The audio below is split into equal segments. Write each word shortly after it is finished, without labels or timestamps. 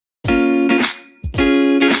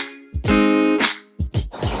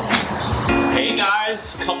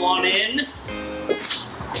guys, come on in.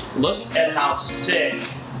 Look at how sick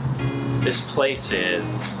this place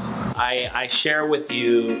is. I share with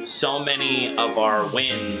you so many of our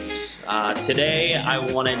wins. Today I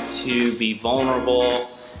wanted to be vulnerable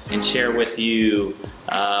and share with you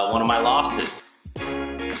one of my losses.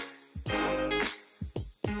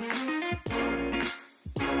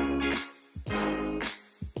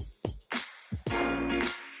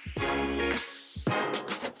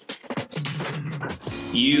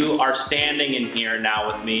 You are standing in here now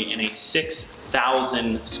with me in a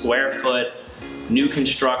 6,000 square foot, new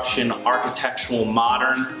construction, architectural,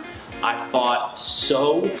 modern. I fought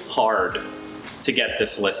so hard to get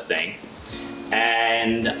this listing,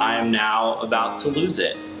 and I am now about to lose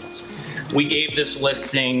it. We gave this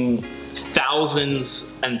listing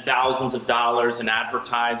thousands and thousands of dollars in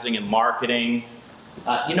advertising and marketing.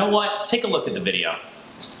 You know what? Take a look at the video.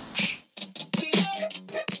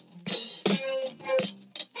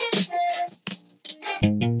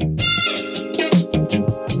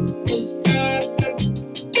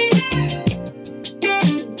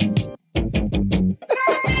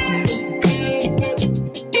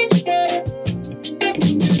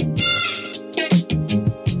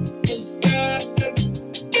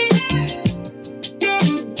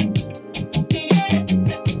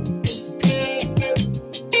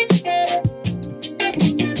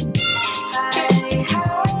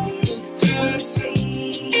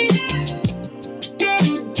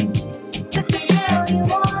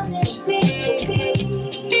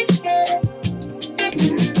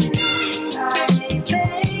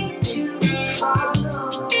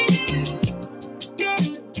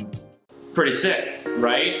 Pretty sick,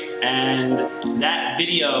 right? And that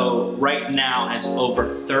video right now has over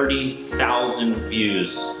 30,000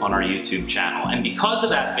 views on our YouTube channel. And because of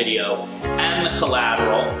that video and the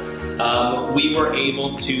collateral, we were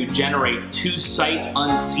able to generate 2 sight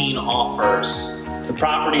unseen offers. The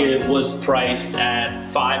property was priced at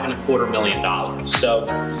 $5.25 million. So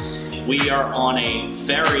we are on a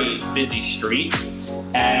very busy street,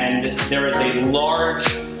 and there is a large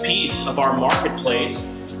piece of our marketplace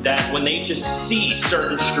that when they just see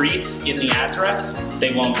certain streets in the address,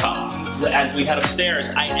 they won't come. As we head upstairs,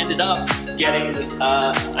 I ended up getting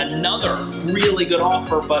another really good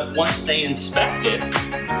offer, but once they inspected,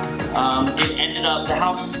 it ended up, the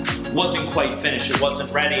house wasn't quite finished, it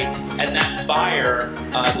wasn't ready, and that buyer,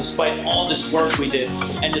 despite all this work we did,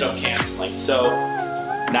 ended up canceling. So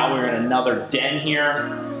now we're in another den here,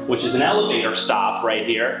 which is an elevator stop right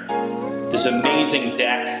here. This amazing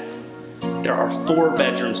deck. There are 4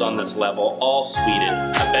 bedrooms on this level, all suited,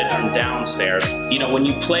 a bedroom downstairs. You know, when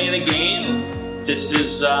you play the game, this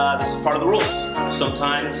is part of the rules.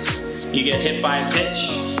 Sometimes you get hit by a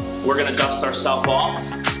pitch, we're gonna dust ourselves off,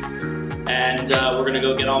 and we're gonna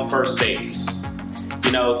go get on first base.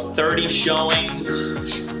 You know, 30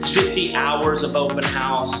 showings, 50 hours of open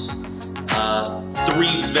house,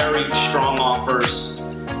 3 very strong offers,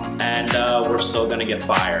 and we're still gonna get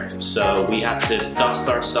fired. So we have to dust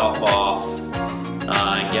ourselves off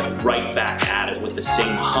and get right back at it with the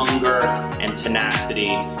same hunger and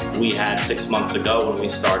tenacity we had 6 months ago when we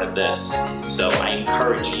started this. So I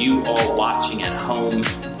encourage you all watching at home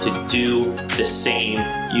to do the same.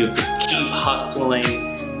 You have to keep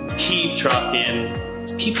hustling, keep trucking.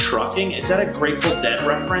 Keep trucking? Is that a Grateful Dead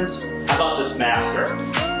reference? How about this master?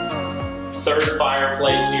 3rd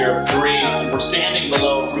fireplace here of 3. We're standing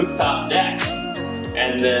below a rooftop deck,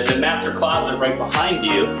 and the master closet right behind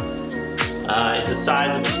you is the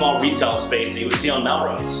size of a small retail space that you would see on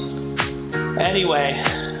Melrose. Anyway,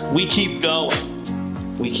 we keep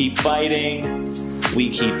going. We keep fighting. We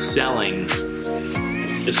keep selling.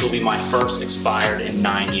 This will be my first expired in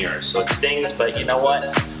 9 years, so it stings, but you know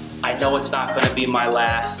what? I know it's not going to be my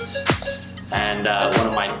last. And one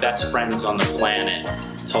of my best friends on the planet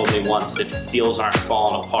told me once, if deals aren't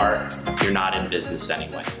falling apart, you're not in business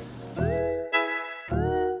anyway.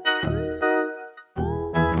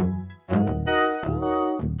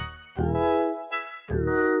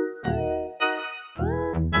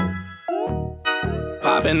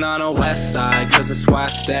 Popping on the west side, cause it's where I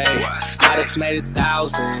stay. I just made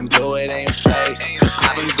 1,000, blew it in your face.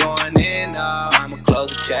 I've been going in, I'ma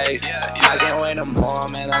close the case. I can't wait no more,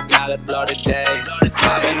 man, I gotta blow today.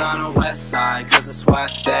 Popping on the west side, cause it's where I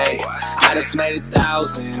stay. I just made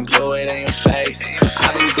 1,000, blew it in your face.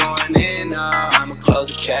 I've been going in, I'ma close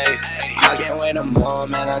the case. I can't wait no more,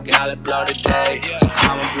 man, I gotta blow today.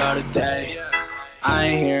 I'ma blow today. I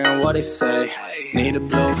ain't hearing what they say. Need a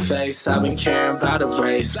blue face, I've been caring about a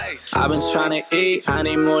race. I've been trying to eat, I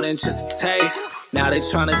need more than just a taste. Now they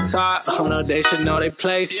tryna talk, oh no, they should know their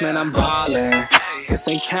place. Man, I'm ballin', this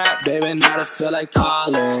ain't cap, baby, now I feel like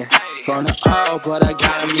calling. From the O, but I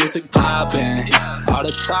got the music poppin'. All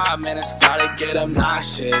the time, man, it started get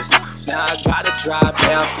obnoxious. Now I gotta drive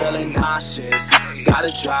down, feeling nauseous.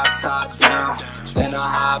 Gotta drive top down, then I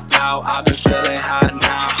hop out. I've been feeling hot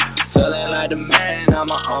now, feeling like the man, I'm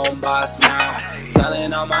my own boss now.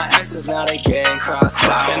 Telling all my exes, now they getting crossed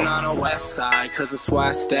out. Been on the west side, cause it's where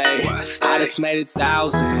I stay. I just made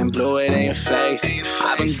 1,000, blew it in your face.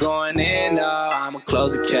 I've been going in, I'ma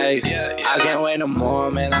close the case. I can't wait no more,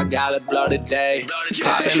 man, I gotta blow the day.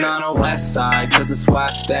 Popping on the west side, cause it's where I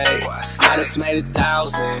stay. I just made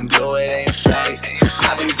 1,000, blew it in your face.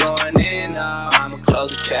 I've been going in, I'ma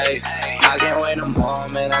close the case. I can't wait no more,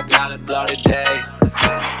 man, I gotta blow the day.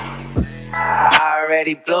 I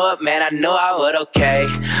already blew up, man, I knew I would, okay.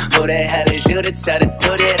 Who the hell is you to tell the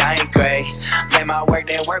dude that I ain't great? Play my work,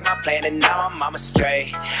 then work my plan, and now I'm on my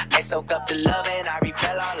straight. I soak up the love and I